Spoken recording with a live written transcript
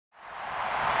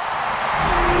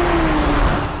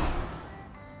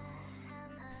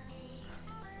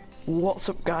What's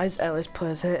up guys, Ellis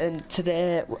Plays here, and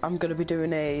today I'm going to be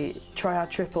doing a Tryhard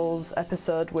Triples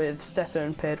episode with Stefan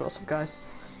and Paige. What's up guys?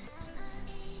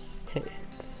 Hey.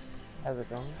 How's it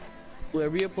going? Will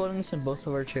we be uploading this on both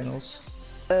of our channels?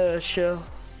 Sure.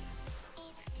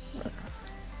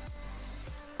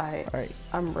 Alright.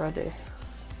 I'm ready.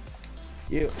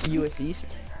 US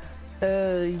East?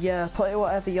 Yeah, put it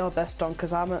whatever you're best on,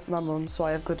 because I'm at my mum's, so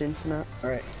I have good internet.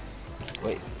 Alright.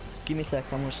 Wait. Give me a sec,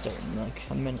 I'm gonna start in like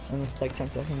a minute, like 10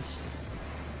 seconds.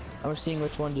 I'm seeing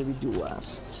which one did we do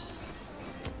last.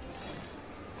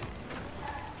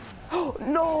 Oh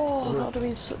no! That would have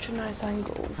been such a nice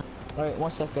angle. Alright,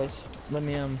 1 sec guys. Let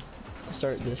me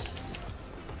start this.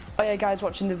 Oh yeah, guys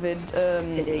watching the vid,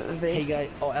 Hey guys,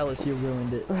 oh Alice, you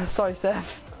ruined it. Sorry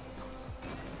Steph.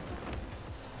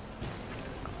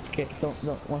 Okay, don't,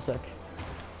 1 sec.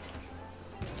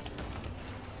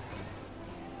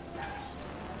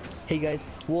 Hey guys,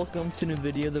 welcome to the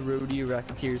video, the Rodeo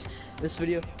Rocketeers. In this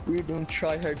video, we're doing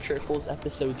Tryhard Triples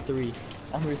episode 3.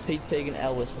 I'm here with Paige, Pig, and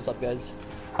Alice. What's up guys?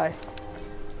 Hi.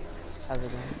 How's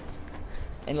it going?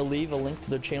 And I'll leave a link to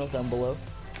their channels down below.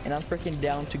 And I'm freaking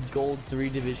down to Gold 3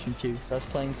 Division 2. So I was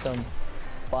playing some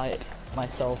by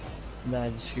myself, and then I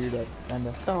just screwed up,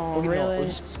 kinda. Oh, okay,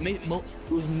 really? No,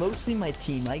 it was mostly my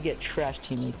team. I get trash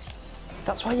teammates.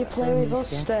 That's why you play with us,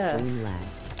 Steph.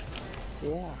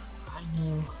 Yeah. I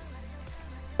know.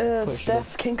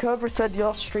 Steph, King Cobra said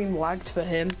your stream lagged for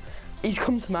him. He's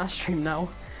come to my stream now.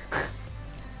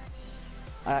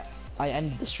 I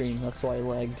ended the stream, that's why I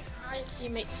lagged. My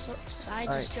teammate sucks. I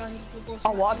just joined the doubles.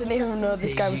 Oh, well, I didn't even know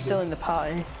this guy was still in the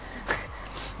party.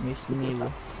 Me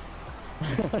neither.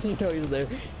 I didn't know he was there.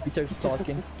 He starts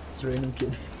talking. It's a random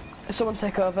kid. Someone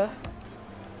take over.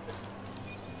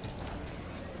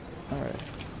 Alright.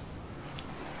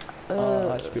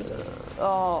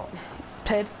 Oh,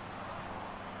 Pid.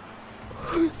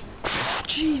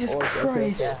 Jesus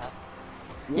Christ.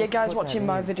 Yeah, guys watching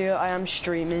my video, I am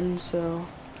streaming, so...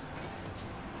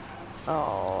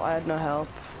 Oh, I had no help,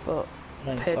 but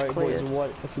Nice. Pid Alright cleared. boys, what?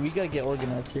 Okay, we gotta get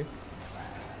organized here.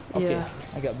 Okay, Yeah.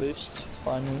 I got boost,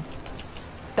 finally.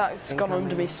 That's gone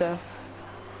under me, Steph.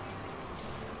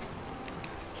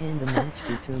 Can the match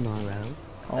be tomorrow?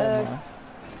 Oh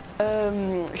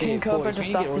my. King Cobra boys, we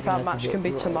just can asked get if our organized match and can be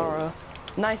get- tomorrow.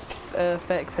 Nice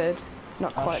fake Pid.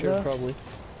 Not quite Sure, though. probably.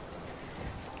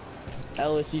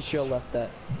 Alice, you should have left that.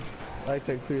 I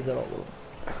could clear that all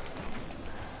over.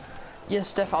 Yeah,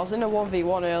 Steph, I was in a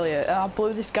 1v1 earlier, and I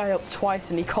blew this guy up twice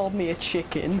and he called me a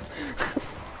chicken.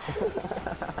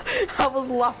 I was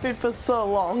laughing for so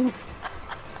long.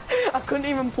 I couldn't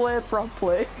even play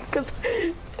properly, because...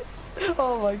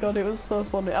 Oh my god, it was so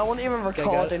funny. I wasn't even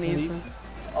recording either.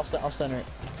 I'll center it.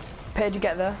 Paige, you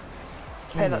get there.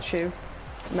 Pay that shoe.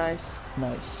 Nice.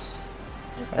 Nice.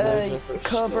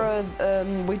 Cobra,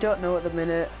 we don't know at the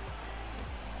minute.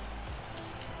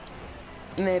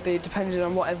 Maybe, depending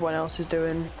on what everyone else is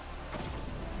doing.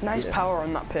 Nice power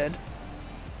on that Pid.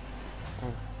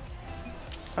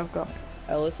 I've got.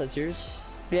 Alice, that's yours?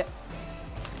 Yep.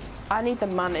 I need the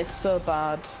mantis so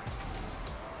bad.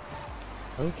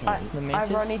 Okay. The mantis?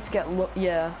 Either I need to get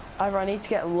either I need to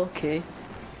get lucky.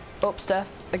 Up, Steph,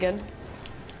 again.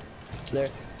 There.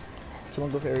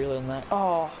 Someone go for aerial on that.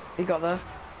 Oh, he got there.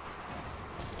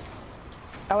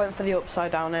 I went for the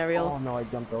upside down aerial. Oh no, I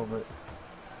jumped over it.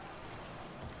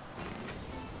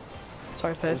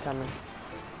 Sorry, Pid.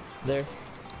 There.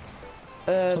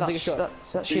 Take a shot.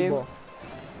 That's Speed you. ball.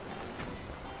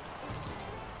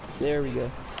 There we go.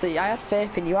 See, I had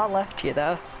faith in you. I left you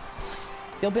there.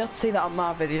 You'll be able to see that on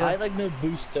my video. I had like no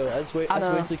boost though. I just wait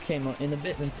till it came out in a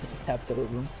bit and tapped it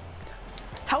over him.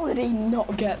 How did he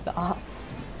not get that?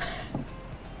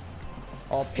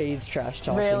 All Paige's trash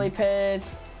talking. Really, Paige?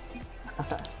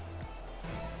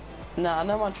 Nah,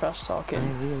 no more trash I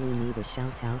talking. really need a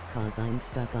shout out cause I'm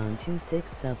stuck on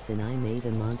 26 subs and I made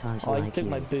a montage Oh, like you took you.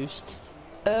 my boost.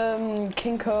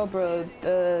 King Cobra,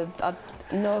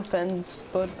 no offense,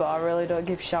 bud, but I really don't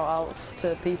give shout outs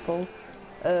to people.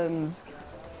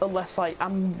 Unless, like,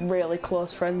 I'm really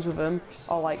close friends with them,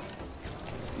 or like,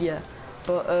 yeah.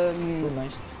 But, We're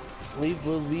nice.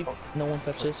 We'll leave. No one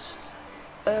touch this.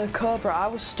 Cobra, I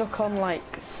was stuck on like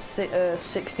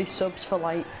 60 subs for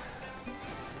like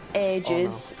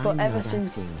ages, but I'm ever not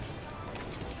since,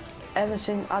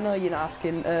 asking. I know you're not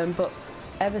asking, but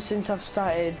ever since I've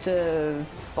started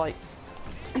like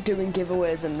doing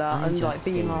giveaways and that, I'm and like just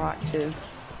being saying. more active,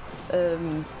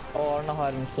 Oh, I don't know how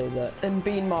I didn't say that. and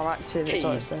being more active, Hey,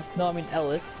 sort of stuff. no, I mean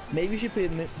Ellis. Maybe you should pay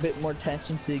a bit more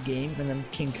attention to the game and then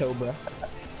King Cobra.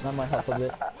 That might help a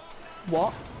bit.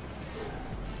 What?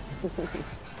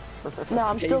 No,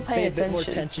 I'm still paying a bit more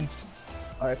attention. attention.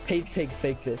 Alright, paid pig,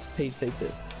 fake this. Paid fake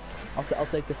this. I'll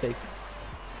take the fake.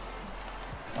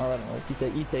 Alright,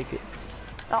 you take it.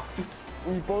 Oh,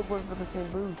 We both went for the same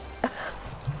boost.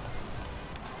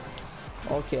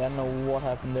 Okay, I don't know what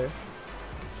happened there.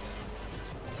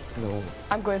 No.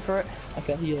 I'm going for it.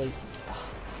 Okay, he like...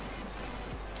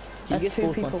 He There's gets 2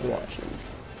 both people ones for that. watching.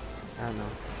 I don't know.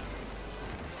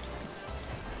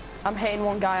 I'm hitting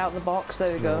one guy out the box.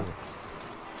 There we go.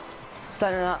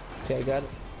 Sending that Okay, I got it.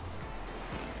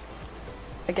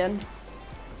 again.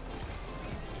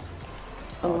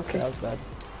 Okay, Unlucky. that was bad.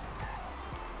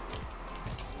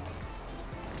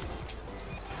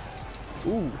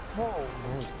 Ooh, Oh,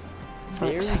 nice.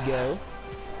 there we go.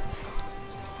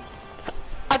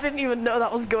 I didn't even know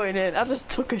that was going in. I just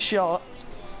took a shot.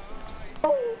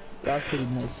 Oh, That was pretty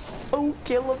nice. oh,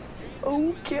 kill him.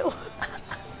 Oh, kill him.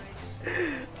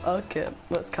 Okay,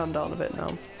 let's calm down a bit now.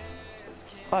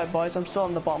 Alright, boys, I'm still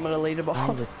on the bottom of the I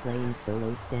leaderboard. was playing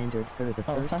solo standard for the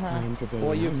Oh, first haha. time today.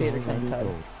 Well, you and paid I'm a kind already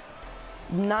of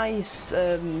gold. Nice,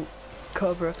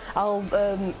 Cobra. I'll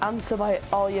answer like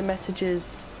all your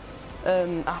messages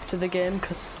after the game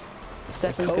because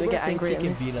Stefan's gonna get angry at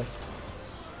me. Beat us.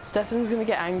 Stefan's gonna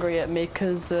get angry at me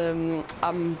because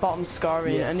I'm bottom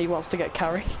scoring Yeah. and he wants to get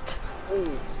carried.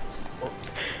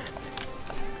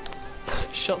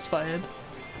 Shots fired.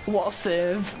 What a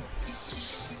save.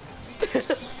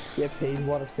 Yeah, paid.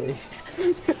 What a save.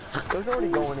 It was already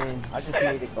going in. I just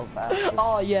made it go faster.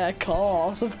 Oh yeah, of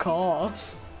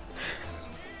course.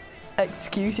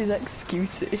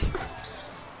 Excuses.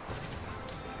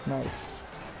 Nice.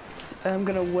 I'm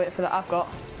gonna wait for that. I've got.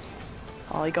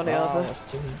 Oh, he got it over.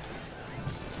 That's 2.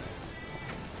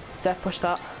 Steph, push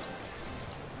that.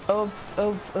 Oh,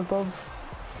 above.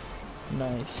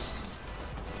 Nice.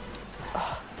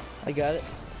 I got it.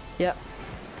 Yep.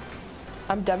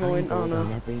 I'm I'm demoing. Oh gold on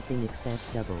no. everything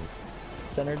except doubles.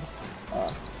 Centered.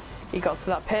 He got to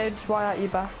that page. Why aren't you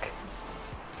back?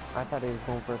 I thought he was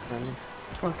going for a friend.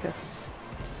 Okay.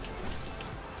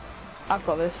 I've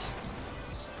got this.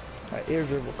 Alright, air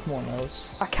dribble. Come on,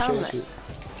 Alice. I can. Show it to it.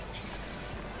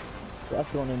 That's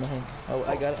going in the hole. Oh,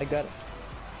 I got it.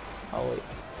 Oh wait.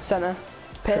 Center.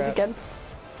 Page Crap. again.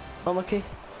 Unlucky.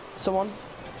 Someone.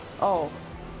 Oh.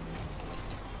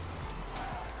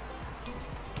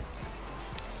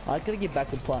 I gotta get back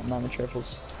to platinum on the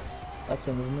triples. That's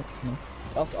in, isn't it? No.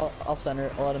 I'll center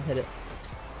it. I'll let him hit it.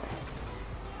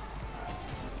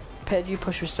 Page, you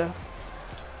push your stuff.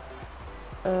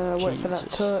 Wait for that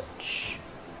Jesus. touch.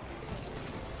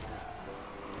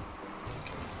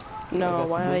 I No, got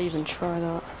why the did I boost. even try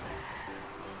that?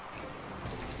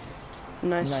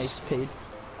 Nice. Nice, paid.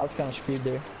 I was kind of screwed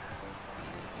there.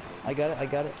 I got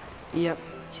it. Yep.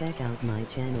 Check out my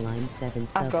channel. I'm 7 I've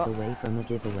subs got- away from a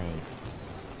giveaway.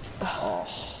 Oh.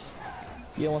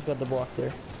 You almost got the block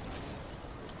there.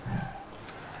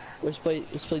 Let's play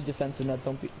defensive now.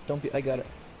 Don't be. I got it.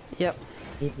 Yep.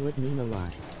 It would mean a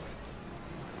lot.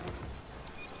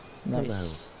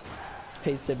 Nice.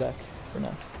 Paid, stay back for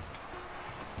now.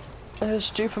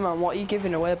 Stupid man, what are you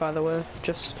giving away, by the way?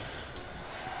 Just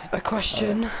a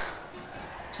question.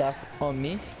 Staff on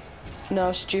me.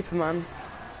 No, stupid man.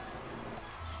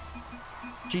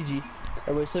 GG.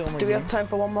 Everybody say one more Do we game. have time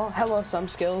for one more? Hello, Sam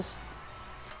Skills.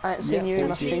 I ain't seen Yeah, you in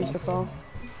my it's me. streams before.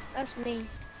 That's me.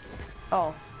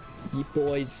 Oh, You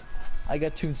boys. I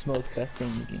got Toon Smoke, best thing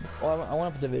in the game. Oh, I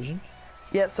went up a division.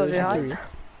 yeah, so did I. Division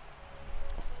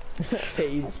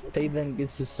 3. Paid then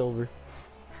gets to silver.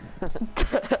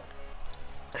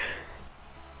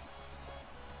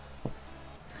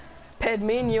 Paid,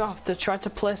 me and you have to try to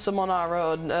play some on our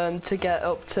own to get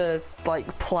up to like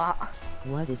plat.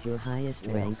 What is your highest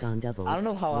rank on doubles? I don't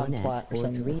know how I'm 1S plat or or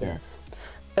something like that.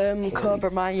 3S?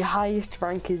 Cobra, my highest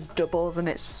rank is doubles and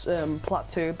it's plat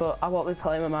 2, but I won't be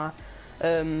playing with my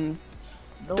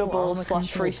doubles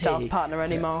slash freestyles partner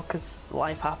anymore because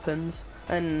life happens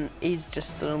and he's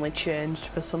just suddenly changed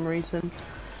for some reason.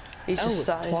 He's just Alice,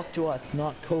 started. talk to us,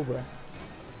 not Cobra.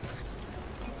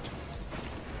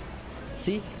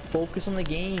 See? Focus on the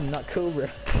game, not Cobra.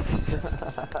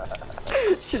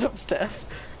 Shut up, Steph.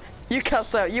 You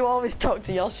cast out. You always talk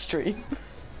to your stream.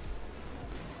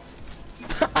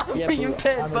 Yeah, Me and but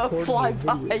Pit I'm both fly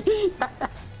recording by. the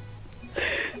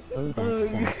Oh, that's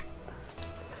sad.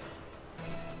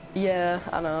 Yeah,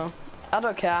 I know. I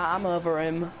don't care. I'm over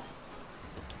him.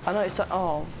 I know it's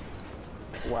oh,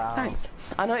 Wow. thanks.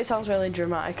 I know it sounds really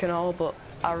dramatic and all, but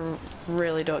I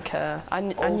really don't care. I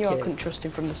knew I Okay. couldn't trust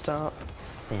him from the start.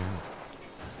 Spam.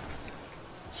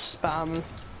 Spam.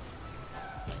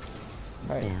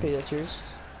 Alright, Spam. Pay, that's yours.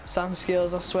 Sam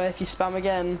Skills, I swear if you spam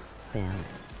again. Spam.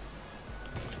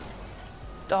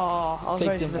 Oh, I was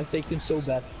ready I faked him so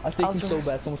bad. I faked was him so ready-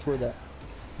 bad. Someone scored that.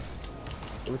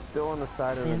 It was still on the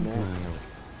side of the Stand net. smile.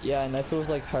 Yeah, and if it was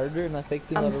like harder, and I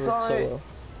faked him I'm out of it sorry. solo.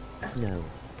 No.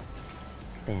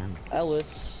 Spam.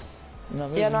 Ellis. You're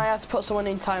not Yeah, no, I moving. had to put someone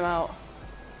in timeout.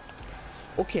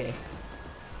 Okay.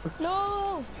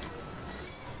 No!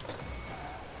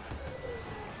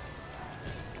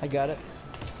 I got it.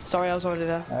 Sorry, I was already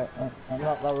there.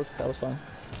 Alright, that worked. That was fine.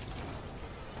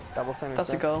 Double center. That's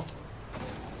a step. goal.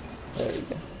 There you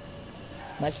go.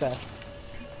 Nice pass.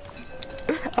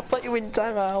 I put you in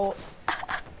timeout.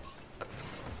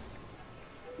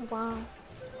 Wow.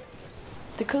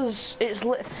 Because it's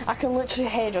I can literally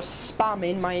hear just spam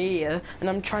in my ear, and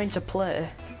I'm trying to play.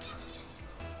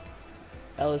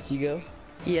 Ellis, do you go?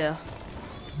 Yeah.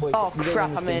 Boys, Oh you gotta crap!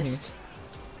 win I this game missed.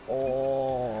 here.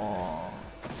 Oh.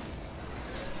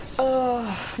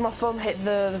 Oh, my thumb hit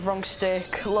the wrong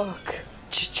stick. Look,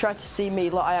 just tried to see me.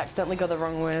 Look, I accidentally got the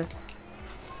wrong way.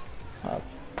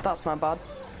 That's my bad.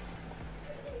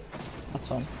 That's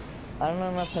fine. I don't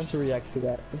have enough time to react to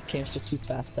that. It came so too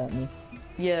fast at me.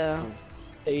 Yeah.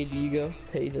 Hey, do you go?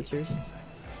 Hey, that's yours.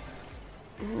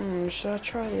 Should I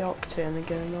try the Octane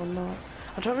again or not?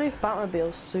 I don't know if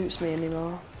Batmobile suits me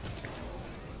anymore.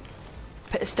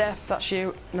 Steph, that's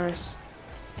you. Nice.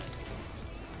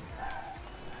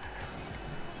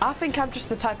 I think I'm just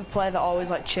the type of player that always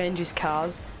like changes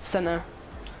cars. Center.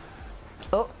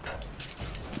 Up.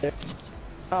 There.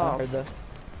 Oh, Or the-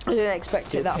 I didn't expect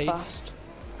Still it that Paige? fast.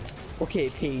 Okay,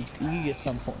 Paige, you can get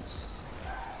some points.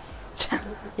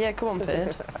 Yeah, come on,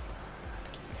 Paige.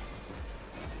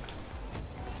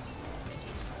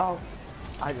 Oh,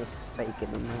 I just fake it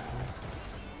in my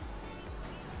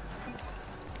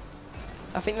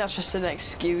I think that's just an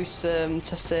excuse to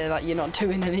say that you're not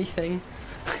doing anything.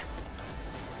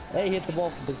 Hey, he hit the ball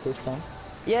for the first time.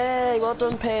 Yay, well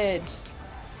done, Paige.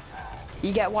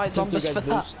 You get white Took you zombies guys for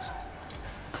that. boost.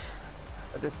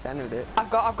 I just centered it. I've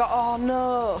got, oh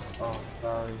no. Oh,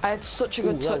 sorry. I had such a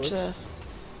good Ooh, that touch was- there.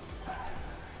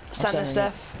 Center, centering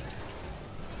Steph.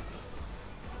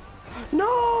 No,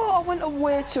 I went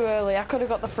way too early. I could have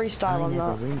got the freestyle I on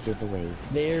never that. win giveaways.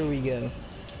 There we go.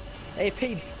 Hey,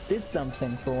 Paige did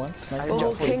something for once. Nice Well,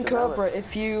 Well, job. King Cobra,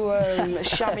 if you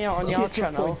shout me out on your Get some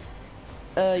channel,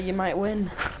 points. you might win.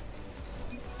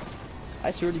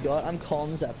 I swear to God, I'm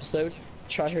calling this episode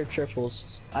Tryhard Triples.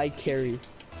 I carry.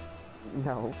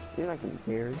 No, you're not gonna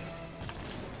carry.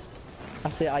 I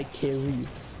say I carry.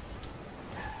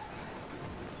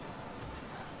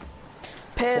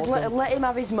 Paige, Welcome. let him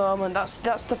have his moment.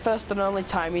 That's the first and only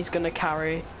time he's gonna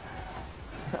carry.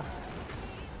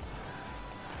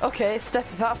 Okay, Steph,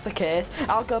 if that's the case,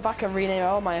 I'll go back and rename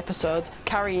all my episodes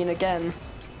Carrying Again.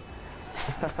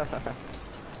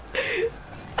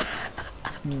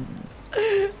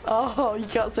 Oh, you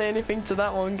can't say anything to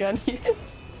that one, can you?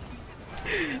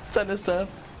 Center Steph.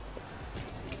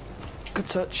 Good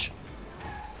touch.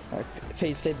 Alright,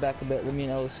 Paige, stay back a bit. Let me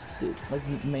know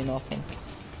like main offense.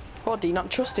 What, do you not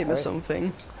trust him or Alright.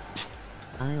 something?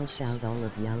 I'll shout all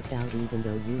of yours out even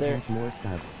though you There. have more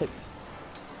subs.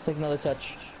 Take another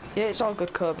touch. Yeah, it's all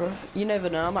good, Cobra. You never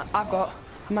know. I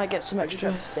might get some I just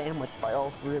extra. got sandwiched by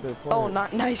all three of their players. Oh,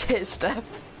 nice hit, Steph.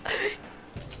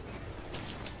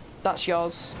 That's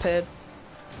yours, Paige.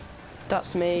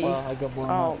 That's me. Oh, I got blown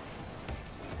Oh, up.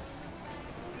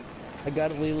 I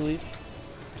got it, leave.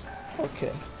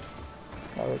 Okay.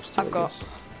 That works too, I've I got- guess.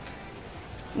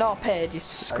 no, Paige, you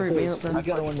screwed me up We then.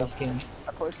 gotta win this game.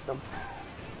 I pushed them.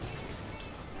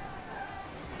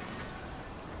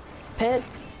 Paige.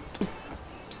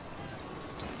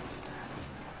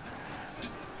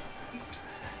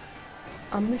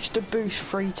 I missed a boost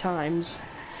 3 times.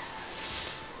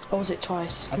 Or was it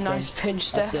twice? That's Nice in.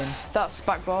 pinch, That's Steph. in. That's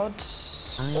backboard.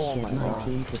 I'll Oh get my my God.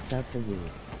 team to sub for you.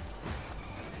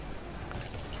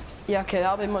 Yeah, okay,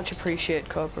 that'll be much appreciated,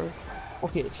 Cobra.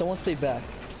 Okay, someone stay back.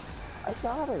 I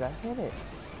got it. I hit it.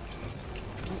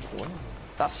 Oh, wow.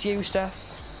 That's you, Steph.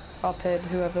 Or Paige,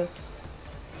 whoever.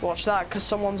 Watch that, because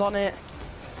someone's on it.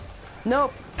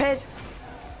 No, Paige.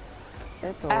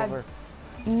 It's over.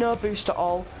 No boost at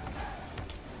all.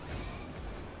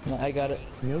 No, I got it.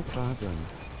 No problem.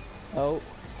 Oh,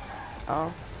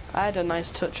 Oh, I had a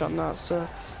nice touch on that, so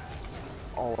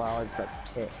Oh wow, I just got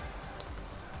hit.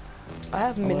 I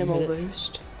have I minimal hit it.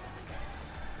 boost.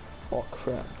 oh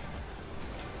crap.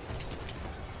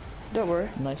 Don't worry.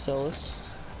 Nice Ellis.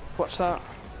 Watch that.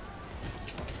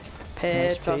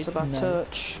 Paige, Nice that's a Paige, bad nice.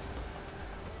 touch.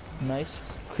 Nice.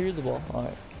 Clear the ball.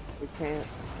 Alright. We can't.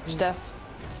 Steph.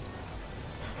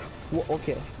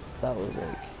 Okay. That was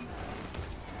like...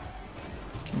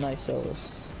 Nice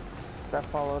Ellis. That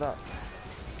followed up.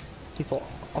 Default.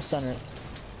 I'll center it.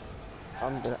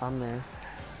 I'm there.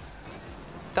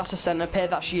 That's a centipede,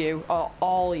 that's you. Or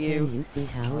all Can you. you see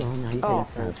how long I've Oh. been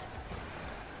subbed?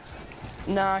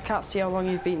 Nah, I can't see how long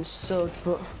you've been subbed,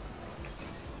 but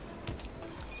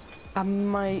I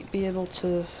might be able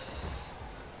to.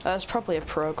 There's probably a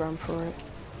program for it.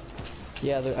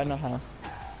 Yeah, I know how.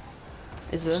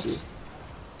 Is there? See.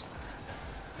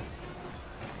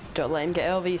 Don't let him get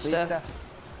over you, Please, Steph. Steph.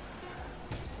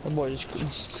 Oh boy,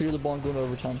 just clear the ball and go into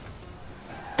overtime.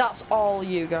 That's all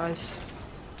you guys.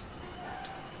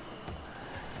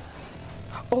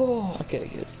 Oh, Okay,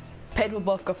 good. Paid will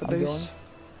both go for I'm boost. going.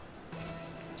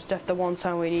 Steph, the one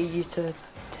time we need you to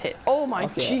hit. Oh my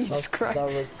Okay, Jesus Christ. That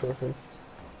was perfect.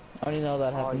 I already know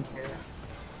that Oh, happened. yeah.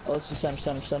 Oh, let's just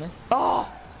center. Oh,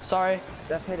 sorry.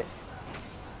 Steph hit it.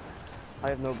 I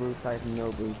have no boost. I have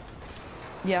no boost.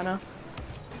 Yeah, I know.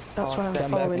 That's Oh, why I'm Steph,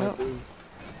 following my up. boost.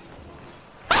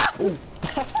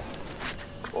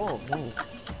 Oh, no.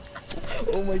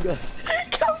 Oh my god.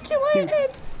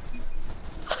 Calculated.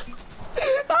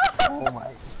 Oh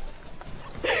my.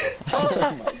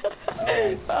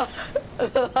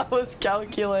 That was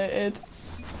calculated.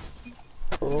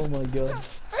 Oh my god.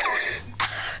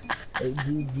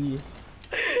 GG.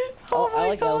 Oh I my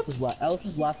like God. Alice's laugh.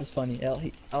 Alice's laugh is funny.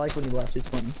 I like when he laughs. It's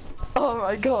funny. Oh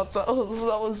my god, that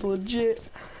was legit.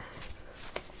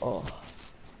 Oh.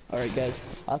 Alright guys,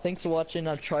 thanks for watching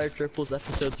Tryhard Triples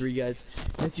episode 3 guys.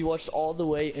 And if you watched all the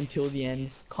way until the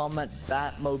end, comment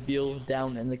Batmobile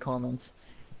down in the comments.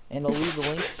 And I'll leave the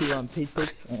link to Pete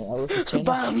Picks and Alice's channel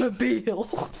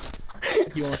Batmobile.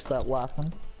 if you want to stop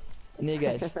laughing. And yeah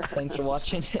guys, thanks for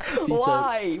watching. Peace out.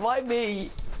 Why? Why me?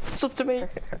 It's up to me.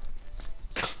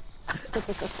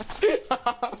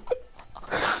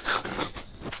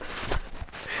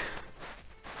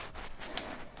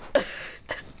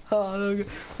 Oh,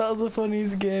 that was the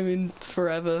funniest game in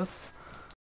forever.